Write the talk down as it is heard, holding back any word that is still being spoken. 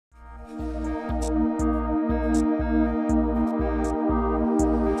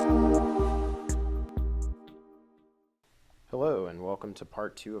Hello and welcome to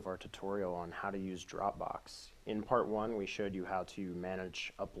part 2 of our tutorial on how to use Dropbox. In part 1 we showed you how to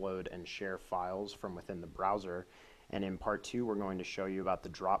manage, upload, and share files from within the browser, and in part 2 we're going to show you about the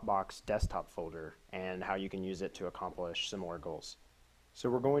Dropbox desktop folder and how you can use it to accomplish similar goals. So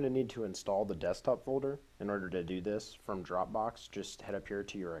we're going to need to install the desktop folder. In order to do this from Dropbox, just head up here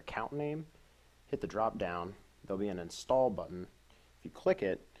to your account name, hit the drop down, there'll be an install button. If you click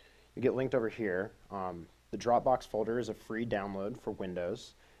it, you get linked over here. The Dropbox folder is a free download for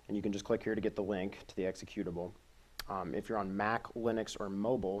Windows, and you can just click here to get the link to the executable. If you're on Mac, Linux, or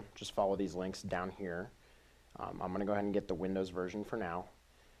mobile, just follow these links down here. I'm going to go ahead and get the Windows version for now,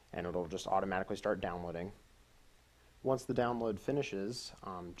 and it'll just automatically start downloading. Once the download finishes,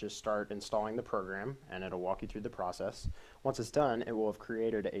 just start installing the program, and it'll walk you through the process. Once it's done, it will have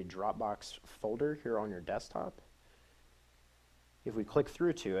created a Dropbox folder here on your desktop. If we click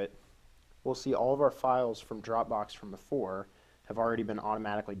through to it, we'll see all of our files from Dropbox from before have already been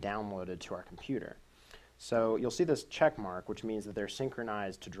automatically downloaded to our computer. So you'll see this check mark, which means that they're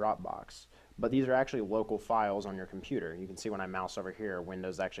synchronized to Dropbox, but these are actually local files on your computer. You can see when I mouse over here,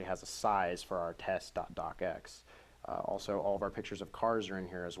 Windows actually has a size for our test.docx. Also, all of our pictures of cars are in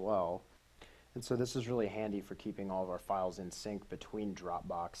here as well. And so this is really handy for keeping all of our files in sync between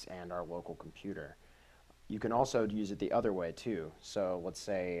Dropbox and our local computer. You can also use it the other way too. So let's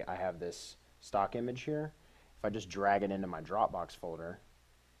say I have this stock image here. If I just drag it into my Dropbox folder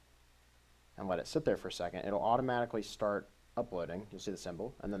and let it sit there for a second, it'll automatically start uploading. You'll see the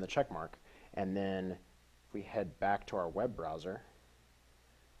symbol and then the check mark. And then if we head back to our web browser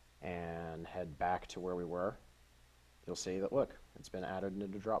and head back to where we were, you'll see that, look, it's been added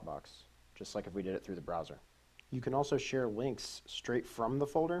into Dropbox, just like if we did it through the browser. You can also share links straight from the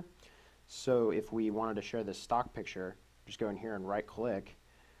folder. So if we wanted to share this stock picture, just go in here and right click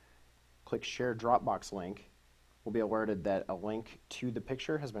Share Dropbox Link. We'll be alerted that a link to the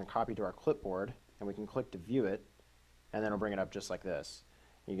picture has been copied to our clipboard, and we can click to view it, and then it'll bring it up just like this.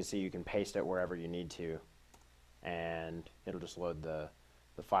 You can see you can paste it wherever you need to, and it'll just load the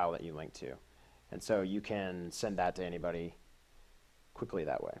file that you linked to. And so you can send that to anybody quickly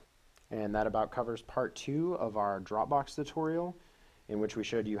that way. And that about covers part 2 of our Dropbox tutorial, in which we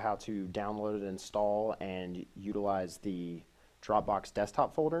showed you how to download and install and utilize the Dropbox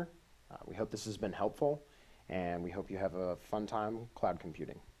desktop folder. We hope this has been helpful, and we hope you have a fun time cloud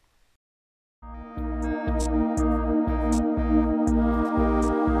computing.